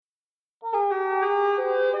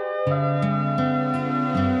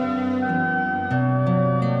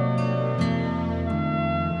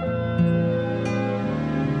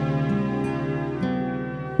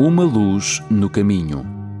Uma Luz no Caminho.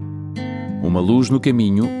 Uma Luz no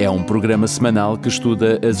Caminho é um programa semanal que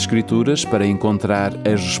estuda as Escrituras para encontrar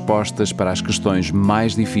as respostas para as questões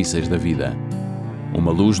mais difíceis da vida.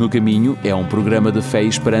 Uma Luz no Caminho é um programa de fé e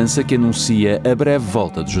esperança que anuncia a breve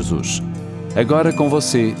volta de Jesus. Agora com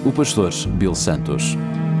você, o pastor Bill Santos.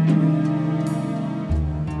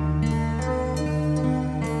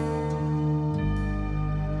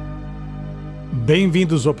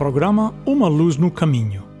 Bem-vindos ao programa Uma Luz no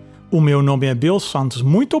Caminho. O meu nome é Bill Santos.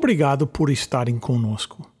 Muito obrigado por estarem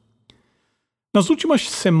conosco. Nas últimas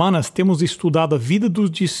semanas temos estudado a vida dos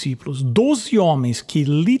discípulos, 12 homens que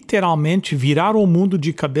literalmente viraram o mundo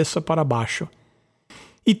de cabeça para baixo.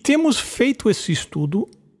 E temos feito esse estudo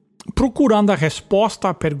procurando a resposta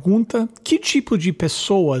à pergunta: que tipo de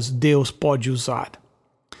pessoas Deus pode usar?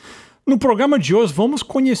 No programa de hoje vamos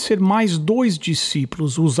conhecer mais 2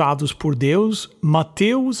 discípulos usados por Deus,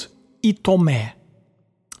 Mateus e Tomé.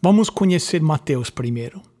 Vamos conhecer Mateus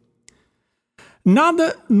primeiro.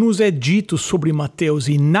 Nada nos é dito sobre Mateus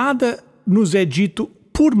e nada nos é dito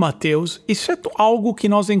por Mateus, exceto algo que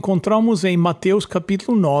nós encontramos em Mateus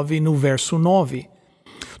capítulo 9, no verso 9.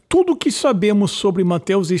 Tudo o que sabemos sobre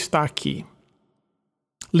Mateus está aqui.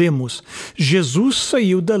 Lemos: Jesus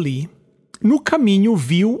saiu dali. No caminho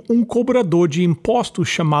viu um cobrador de impostos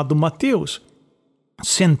chamado Mateus,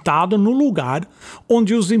 sentado no lugar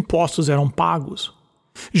onde os impostos eram pagos.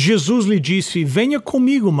 Jesus lhe disse: venha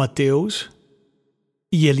comigo, Mateus.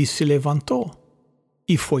 E ele se levantou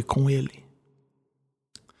e foi com ele.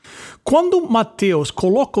 Quando Mateus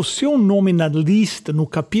coloca o seu nome na lista, no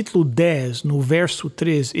capítulo 10, no verso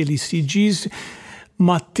 3, ele se diz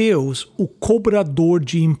Mateus, o cobrador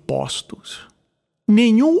de impostos.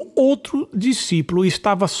 Nenhum outro discípulo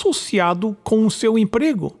estava associado com o seu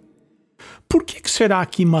emprego. Por que será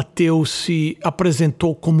que Mateus se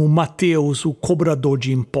apresentou como Mateus, o cobrador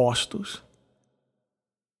de impostos?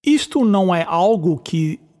 Isto não é algo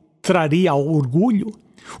que traria orgulho?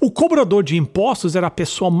 O cobrador de impostos era a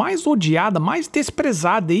pessoa mais odiada, mais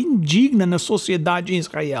desprezada e indigna na sociedade em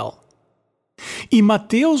Israel. E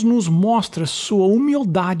Mateus nos mostra sua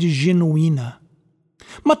humildade genuína.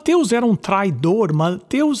 Mateus era um traidor,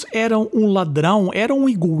 Mateus era um ladrão, era um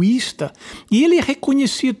egoísta, e ele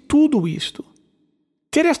reconhecia tudo isto.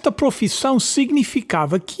 Ter esta profissão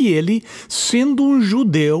significava que ele, sendo um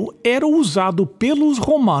judeu, era usado pelos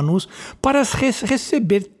romanos para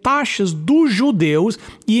receber taxas dos judeus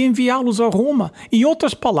e enviá-los a Roma. Em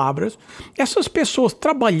outras palavras, essas pessoas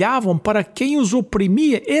trabalhavam para quem os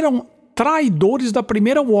oprimia, eram traidores da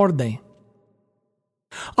primeira ordem.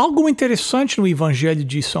 Algo interessante no Evangelho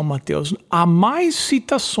de São Mateus: há mais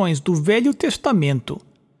citações do Velho Testamento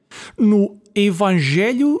no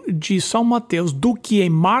Evangelho de São Mateus do que em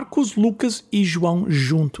Marcos, Lucas e João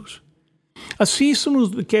juntos. Assim, isso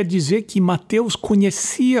nos quer dizer que Mateus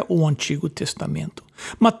conhecia o Antigo Testamento.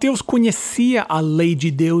 Mateus conhecia a lei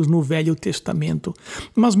de Deus no Velho Testamento,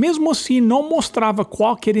 mas mesmo assim não mostrava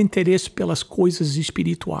qualquer interesse pelas coisas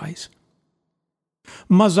espirituais.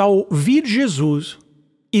 Mas ao vir Jesus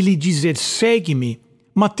e lhe dizer: segue-me,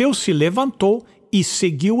 Mateus se levantou e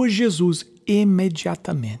seguiu a Jesus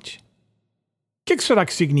imediatamente. O que será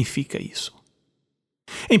que significa isso?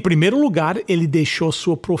 Em primeiro lugar, ele deixou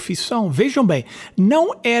sua profissão. Vejam bem,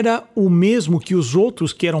 não era o mesmo que os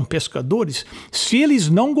outros que eram pescadores. Se eles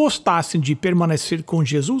não gostassem de permanecer com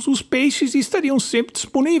Jesus, os peixes estariam sempre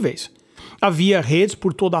disponíveis. Havia redes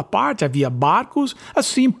por toda a parte, havia barcos,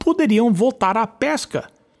 assim poderiam voltar à pesca.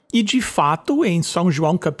 E de fato, em São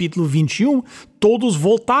João capítulo 21, todos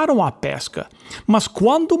voltaram à pesca. Mas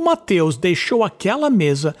quando Mateus deixou aquela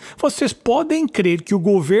mesa, vocês podem crer que o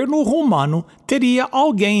governo romano teria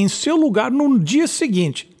alguém em seu lugar no dia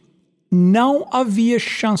seguinte. Não havia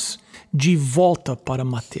chance de volta para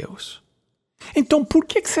Mateus. Então, por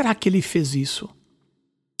que será que ele fez isso?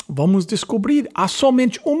 Vamos descobrir. Há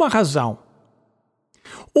somente uma razão.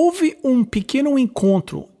 Houve um pequeno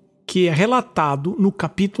encontro que é relatado no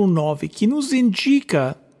capítulo 9, que nos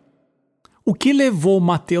indica o que levou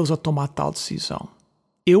Mateus a tomar tal decisão.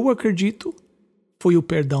 Eu acredito foi o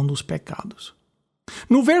perdão dos pecados.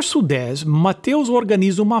 No verso 10, Mateus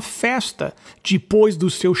organiza uma festa depois do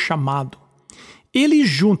seu chamado. Ele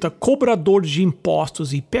junta cobradores de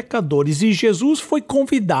impostos e pecadores, e Jesus foi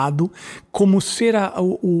convidado como ser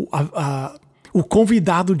o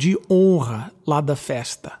convidado de honra lá da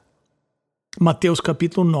festa. Mateus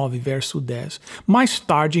capítulo 9, verso 10. Mais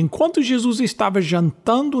tarde, enquanto Jesus estava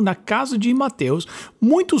jantando na casa de Mateus,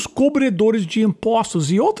 muitos cobradores de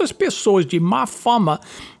impostos e outras pessoas de má fama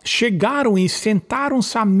chegaram e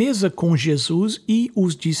sentaram-se à mesa com Jesus e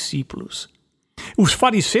os discípulos. Os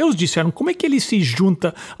fariseus disseram: como é que ele se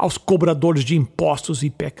junta aos cobradores de impostos e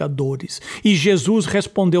pecadores? E Jesus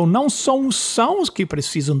respondeu: não são os sãos que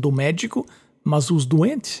precisam do médico, mas os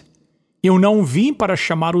doentes. Eu não vim para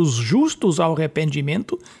chamar os justos ao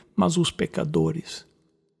arrependimento, mas os pecadores.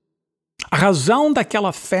 A razão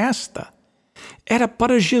daquela festa era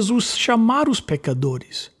para Jesus chamar os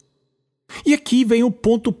pecadores. E aqui vem o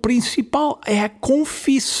ponto principal, é a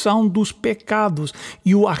confissão dos pecados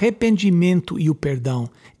e o arrependimento e o perdão.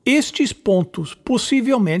 Estes pontos,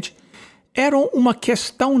 possivelmente, eram uma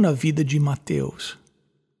questão na vida de Mateus.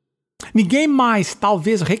 Ninguém mais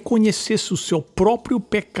talvez reconhecesse o seu próprio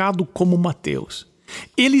pecado como Mateus.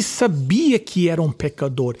 Ele sabia que era um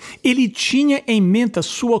pecador. Ele tinha em mente a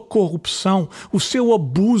sua corrupção, o seu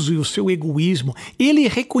abuso e o seu egoísmo. Ele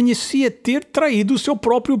reconhecia ter traído o seu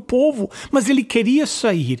próprio povo, mas ele queria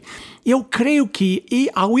sair. Eu creio que,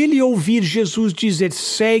 ao ele ouvir Jesus dizer,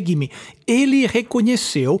 segue-me, ele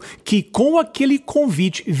reconheceu que com aquele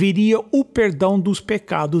convite viria o perdão dos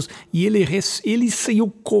pecados e ele saiu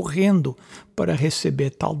correndo para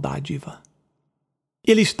receber tal dádiva.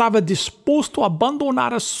 Ele estava disposto a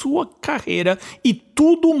abandonar a sua carreira e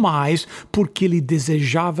tudo mais porque ele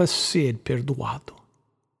desejava ser perdoado.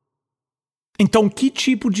 Então, que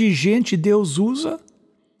tipo de gente Deus usa?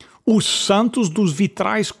 Os santos dos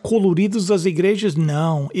vitrais coloridos das igrejas?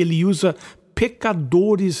 Não, ele usa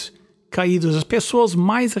pecadores caídos, as pessoas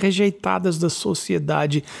mais rejeitadas da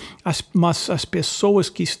sociedade, mas as pessoas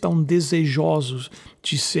que estão desejosos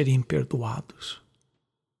de serem perdoados.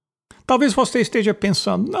 Talvez você esteja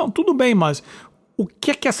pensando, não, tudo bem, mas o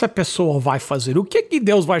que é que essa pessoa vai fazer? O que é que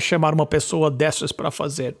Deus vai chamar uma pessoa dessas para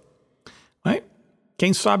fazer?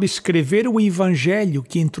 Quem sabe escrever o evangelho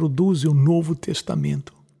que introduz o Novo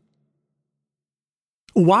Testamento.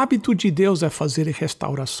 O hábito de Deus é fazer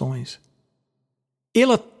restaurações.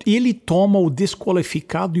 Ele toma o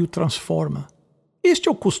desqualificado e o transforma. Este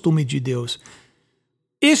é o costume de Deus.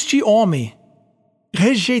 Este homem,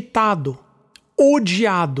 rejeitado,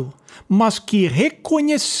 odiado, mas que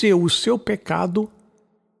reconheceu o seu pecado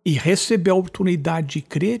e recebeu a oportunidade de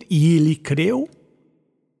crer, e ele creu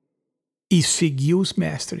e seguiu os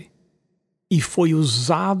mestres, e foi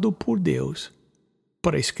usado por Deus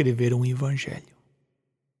para escrever um evangelho.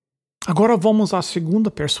 Agora vamos à segunda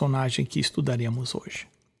personagem que estudaremos hoje,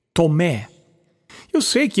 Tomé. Eu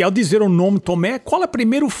sei que ao dizer o nome Tomé, qual é o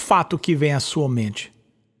primeiro fato que vem à sua mente?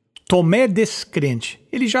 Tomé descrente.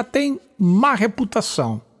 Ele já tem má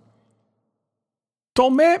reputação.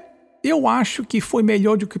 Tomé, eu acho que foi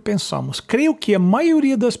melhor do que pensamos. Creio que a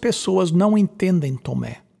maioria das pessoas não entendem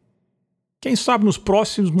Tomé. Quem sabe nos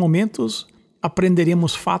próximos momentos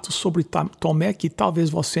aprenderemos fatos sobre Tomé que talvez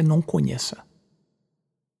você não conheça.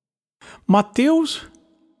 Mateus,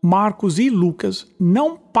 Marcos e Lucas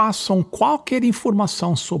não passam qualquer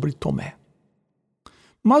informação sobre Tomé.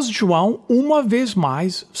 Mas João, uma vez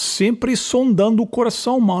mais, sempre sondando o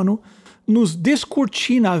coração humano, nos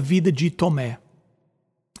descortina a vida de Tomé.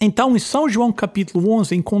 Então, em São João capítulo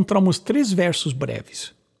 11, encontramos 3 versos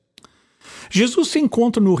breves. Jesus se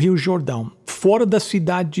encontra no Rio Jordão, fora da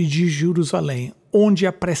cidade de Jerusalém, onde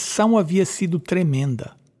a pressão havia sido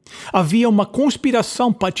tremenda. Havia uma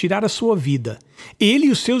conspiração para tirar a sua vida. Ele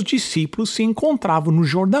e os seus discípulos se encontravam no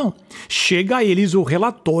Jordão. Chega a eles o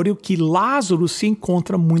relatório que Lázaro se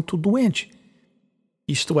encontra muito doente.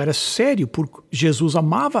 Isto era sério, porque Jesus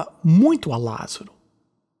amava muito a Lázaro.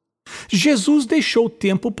 Jesus deixou o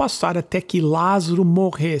tempo passar até que Lázaro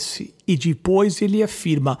morresse, e depois ele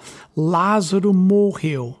afirma: Lázaro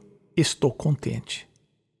morreu, estou contente.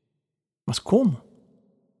 Mas como?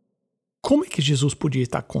 Como é que Jesus podia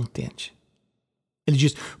estar contente? Ele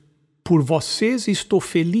diz: por vocês estou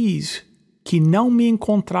feliz que não me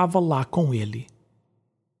encontrava lá com ele,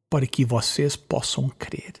 para que vocês possam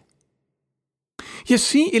crer. E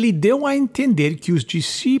assim ele deu a entender que os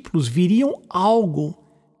discípulos viriam algo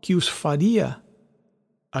que os faria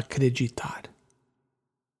acreditar.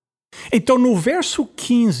 Então no verso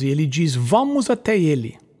 15 ele diz: vamos até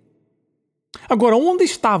ele. Agora, onde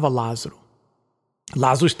estava Lázaro?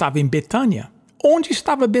 Lázaro estava em Betânia. Onde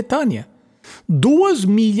estava Betânia? 2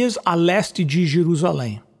 milhas a leste de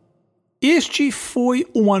Jerusalém. Este foi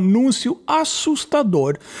um anúncio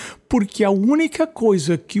assustador, porque a única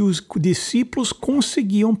coisa que os discípulos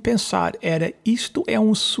conseguiam pensar era: isto é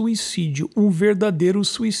um suicídio, um verdadeiro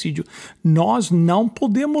suicídio. Nós não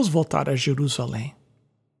podemos voltar a Jerusalém.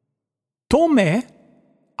 Tomé,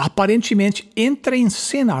 aparentemente, entra em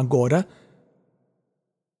cena agora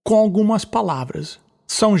com algumas palavras.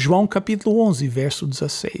 São João capítulo 11, verso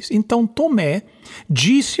 16. Então Tomé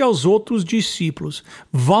disse aos outros discípulos: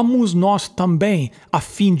 vamos nós também, a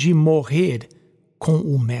fim de morrer com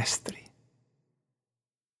o Mestre.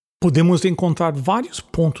 Podemos encontrar vários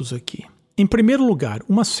pontos aqui. Em primeiro lugar,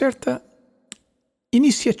 uma certa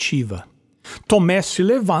iniciativa. Tomé se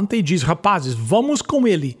levanta e diz: rapazes, vamos com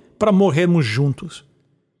ele para morrermos juntos.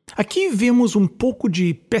 Aqui vemos um pouco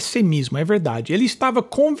de pessimismo, é verdade. Ele estava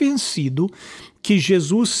convencido que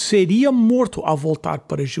Jesus seria morto ao voltar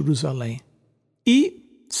para Jerusalém. E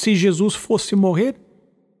se Jesus fosse morrer,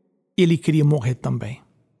 ele queria morrer também.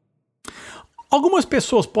 Algumas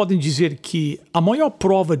pessoas podem dizer que a maior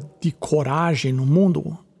prova de coragem no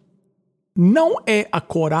mundo não é a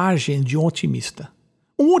coragem de um otimista.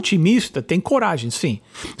 Um otimista tem coragem, sim.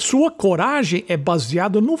 Sua coragem é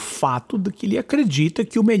baseada no fato de que ele acredita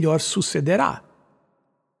que o melhor sucederá.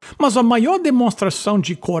 Mas a maior demonstração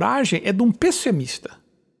de coragem é de um pessimista.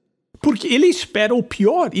 Porque ele espera o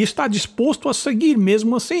pior e está disposto a seguir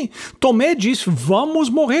mesmo assim. Tomé diz: vamos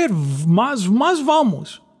morrer, mas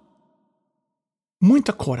vamos.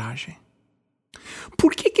 Muita coragem.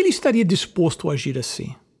 Por que ele estaria disposto a agir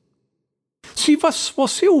assim? Se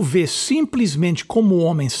você o vê simplesmente como um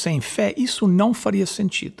homem sem fé, isso não faria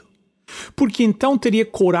sentido. Porque então teria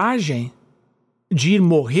coragem de ir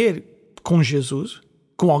morrer com Jesus,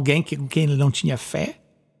 com alguém com quem ele não tinha fé?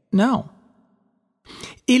 Não.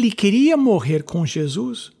 Ele queria morrer com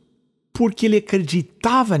Jesus porque ele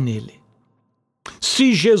acreditava nele.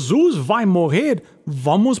 Se Jesus vai morrer,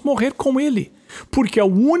 vamos morrer com ele. Porque a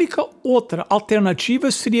única outra alternativa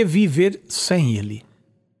seria viver sem ele.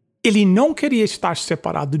 Ele não queria estar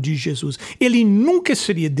separado de Jesus. Ele nunca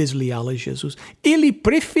seria desleal a Jesus. Ele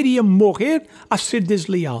preferia morrer a ser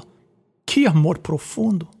desleal. Que amor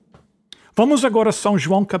profundo! Vamos agora a São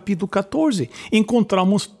João capítulo 14.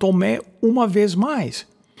 Encontramos Tomé uma vez mais.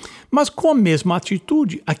 Mas com a mesma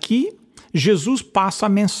atitude. Aqui, Jesus passa a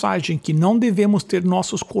mensagem que não devemos ter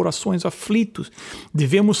nossos corações aflitos.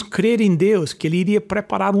 Devemos crer em Deus, que Ele iria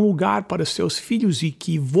preparar um lugar para seus filhos e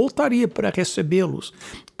que voltaria para recebê-los,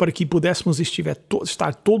 para que pudéssemos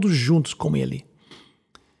estar todos juntos com Ele.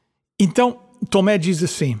 Então, Tomé diz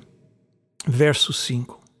assim, verso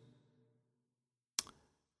 5.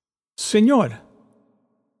 Senhor,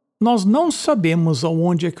 nós não sabemos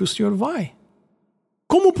aonde é que o Senhor vai.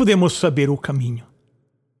 Como podemos saber o caminho?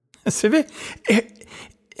 Você vê?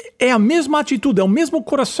 É a mesma atitude, é o mesmo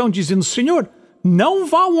coração dizendo: Senhor, não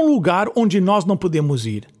vá a um lugar onde nós não podemos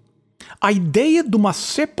ir. A ideia de uma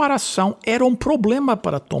separação era um problema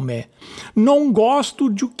para Tomé. Não gosto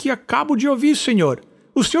do que acabo de ouvir, Senhor.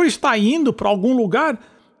 O Senhor está indo para algum lugar,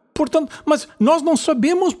 portanto, mas nós não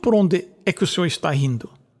sabemos por onde é que o Senhor está indo.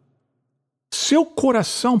 Seu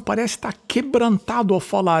coração parece estar quebrantado ao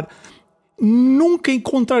falar: nunca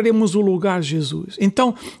encontraremos o lugar, Jesus.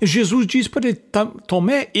 Então, Jesus diz para ele: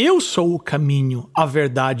 Tomé, eu sou o caminho, a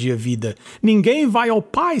verdade e a vida. Ninguém vai ao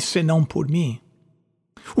Pai senão por mim.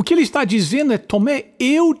 O que ele está dizendo é: Tomé,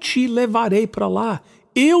 eu te levarei para lá.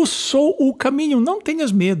 Eu sou o caminho, não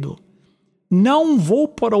tenhas medo. Não vou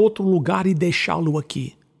para outro lugar e deixá-lo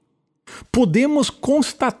aqui. Podemos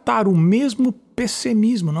constatar o mesmo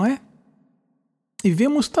pessimismo, não é? E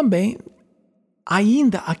vemos também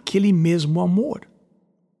ainda aquele mesmo amor.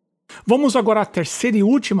 Vamos agora à terceira e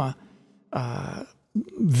última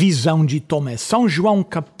visão de Tomé. São João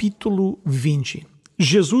capítulo 20.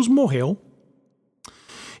 Jesus morreu.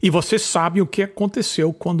 E você sabe o que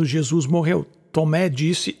aconteceu quando Jesus morreu. Tomé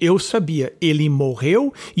disse: eu sabia, ele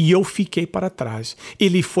morreu e eu fiquei para trás.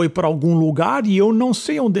 Ele foi para algum lugar e eu não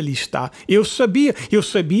sei onde ele está. Eu sabia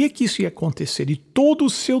que isso ia acontecer. E todo o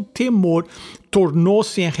seu temor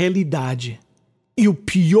tornou-se em realidade. E o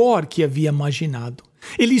pior que havia imaginado.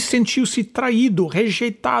 Ele sentiu-se traído,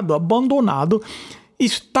 rejeitado, abandonado.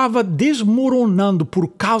 Estava desmoronando por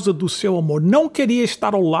causa do seu amor. Não queria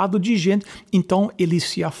estar ao lado de gente, então ele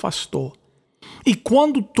se afastou. E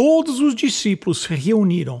quando todos os discípulos se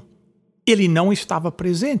reuniram, ele não estava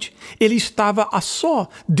presente. Ele estava a só,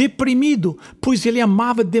 deprimido, pois ele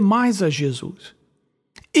amava demais a Jesus.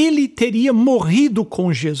 Ele teria morrido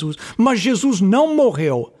com Jesus, mas Jesus não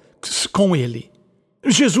morreu com ele.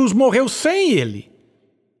 Jesus morreu sem ele.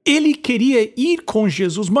 Ele queria ir com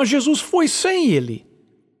Jesus, mas Jesus foi sem ele.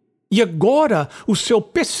 E agora o seu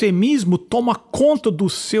pessimismo toma conta do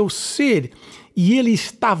seu ser e ele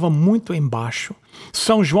estava muito embaixo.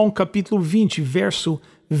 São João capítulo 20, verso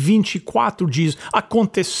 24 diz: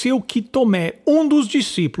 aconteceu que Tomé, um dos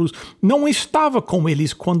discípulos, não estava com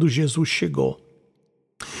eles quando Jesus chegou.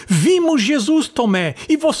 Vimos Jesus, Tomé,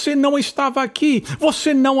 e você não estava aqui,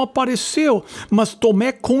 você não apareceu. Mas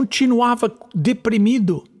Tomé continuava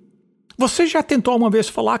deprimido. Você já tentou uma vez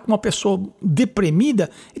falar com uma pessoa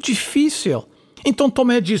deprimida? É difícil. Então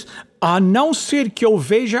Tomé diz: a não ser que eu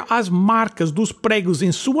veja as marcas dos pregos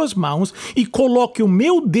em suas mãos e coloque o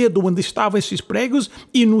meu dedo onde estavam esses pregos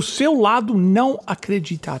e no seu lado não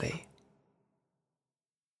acreditarei.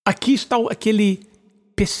 Aqui está aquele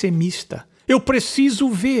pessimista. Eu preciso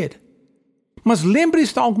ver. Mas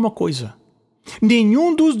lembre-se de alguma coisa.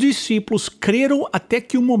 Nenhum dos discípulos creram até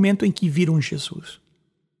que o momento em que viram Jesus.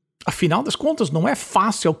 Afinal das contas, não é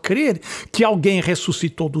fácil crer que alguém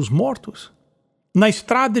ressuscitou dos mortos. Na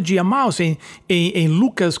estrada de Emaús, em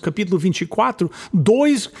Lucas capítulo 24,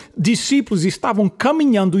 2 discípulos estavam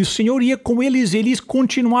caminhando e o Senhor ia com eles e eles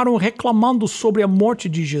continuaram reclamando sobre a morte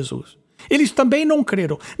de Jesus. Eles também não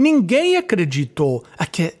creram. Ninguém acreditou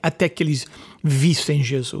até que eles vissem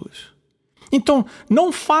Jesus. Então,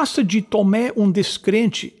 não faça de Tomé um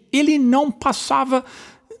descrente. Ele não passava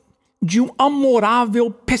de um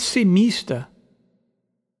amorável pessimista.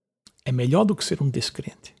 É melhor do que ser um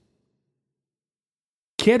descrente.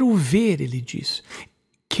 Quero ver, ele diz.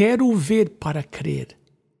 Quero ver para crer.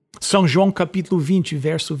 São João capítulo 20,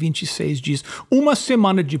 verso 26 diz: uma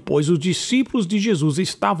semana depois, os discípulos de Jesus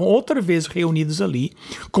estavam outra vez reunidos ali,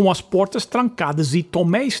 com as portas trancadas, e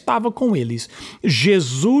Tomé estava com eles.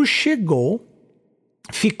 Jesus chegou,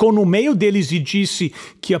 ficou no meio deles e disse: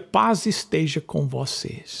 que a paz esteja com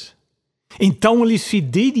vocês. Então ele se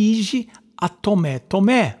dirige a Tomé.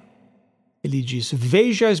 Tomé, ele diz: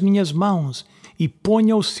 veja as minhas mãos e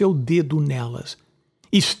ponha o seu dedo nelas.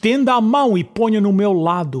 Estenda a mão e ponha no meu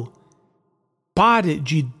lado. Pare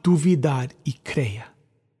de duvidar e creia.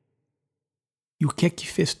 E o que é que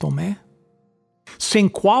fez Tomé? Sem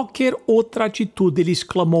qualquer outra atitude, ele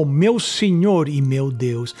exclamou: meu Senhor e meu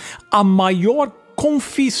Deus. A maior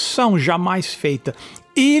confissão jamais feita.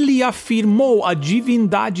 Ele afirmou a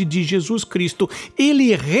divindade de Jesus Cristo.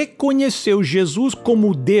 Ele reconheceu Jesus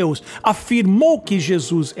como Deus. Afirmou que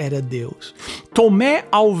Jesus era Deus. Tomé,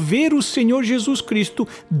 ao ver o Senhor Jesus Cristo,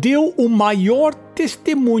 deu o maior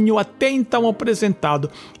testemunho até então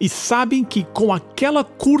apresentado. E sabem que com aquela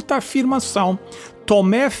curta afirmação,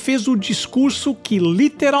 Tomé fez o discurso que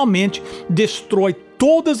literalmente destrói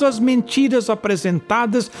todas as mentiras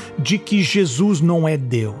apresentadas de que Jesus não é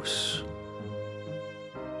Deus.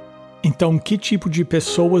 Então, que tipo de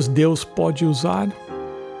pessoas Deus pode usar?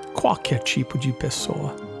 Qualquer tipo de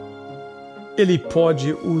pessoa. Ele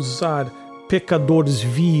pode usar pecadores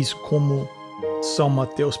vis como São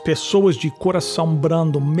Mateus, pessoas de coração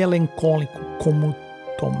brando, melancólico como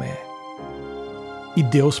Tomé. E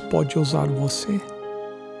Deus pode usar você,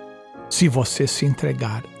 se você se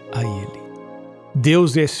entregar a Ele.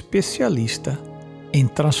 Deus é especialista em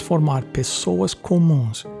transformar pessoas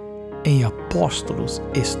comuns em apóstolos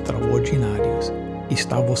extraordinários.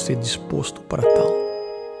 Está você disposto para tal?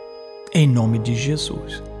 Em nome de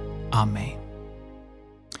Jesus. Amém.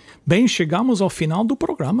 Bem, chegamos ao final do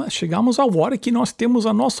programa, chegamos à hora que nós temos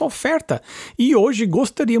a nossa oferta. E hoje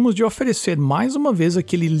gostaríamos de oferecer mais uma vez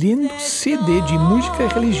aquele lindo CD de música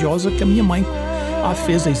religiosa que a minha mãe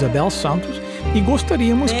fez, a Isabel Santos, e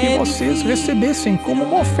gostaríamos que vocês recebessem como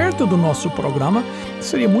uma oferta do nosso programa.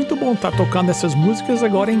 Seria muito bom estar tocando essas músicas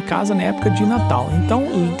agora em casa na época de Natal. Então,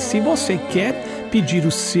 se você quer pedir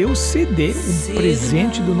o seu CD, um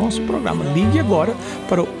presente do nosso programa, ligue agora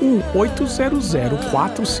para o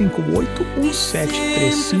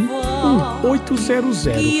 1-800-458-1735,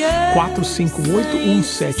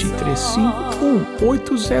 1-800-458-1735,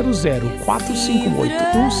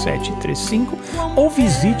 1-800-458-1735, ou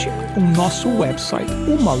visite o nosso website,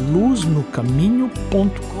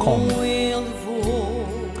 umaluznocaminho.com.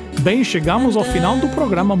 Bem, chegamos ao final do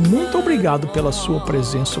programa. Muito obrigado pela sua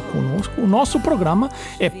presença conosco. O nosso programa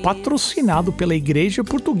é patrocinado pela Igreja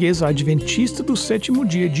Portuguesa Adventista do Sétimo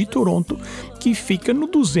Dia de Toronto, que fica no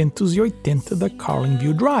 280 da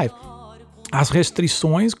Carlingview Drive. As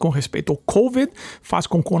restrições com respeito ao COVID faz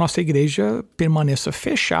com que a nossa igreja permaneça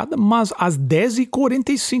fechada, mas às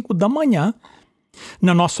 10h45 da manhã,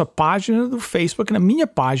 na nossa página do Facebook, na minha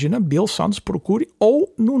página, Bill Santos, procure,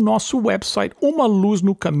 ou no nosso website, Uma Luz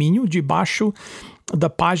no Caminho, debaixo da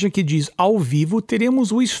página que diz ao vivo,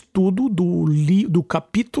 teremos o estudo do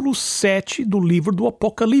capítulo 7 do livro do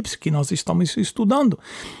Apocalipse, que nós estamos estudando.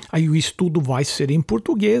 Aí o estudo vai ser em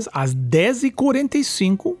português, às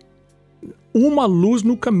 10h45,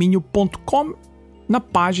 umaluznocaminho.com, na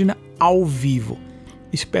página ao vivo.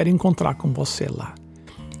 Espero encontrar com você lá.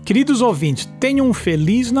 Queridos ouvintes, tenham um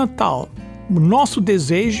Feliz Natal. O nosso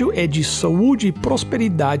desejo é de saúde e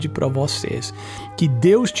prosperidade para vocês. Que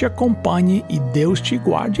Deus te acompanhe e Deus te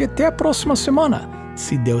guarde. E até a próxima semana.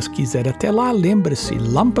 Se Deus quiser, até lá, lembre-se,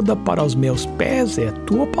 lâmpada para os meus pés é a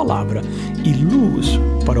tua palavra e luz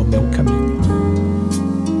para o meu caminho.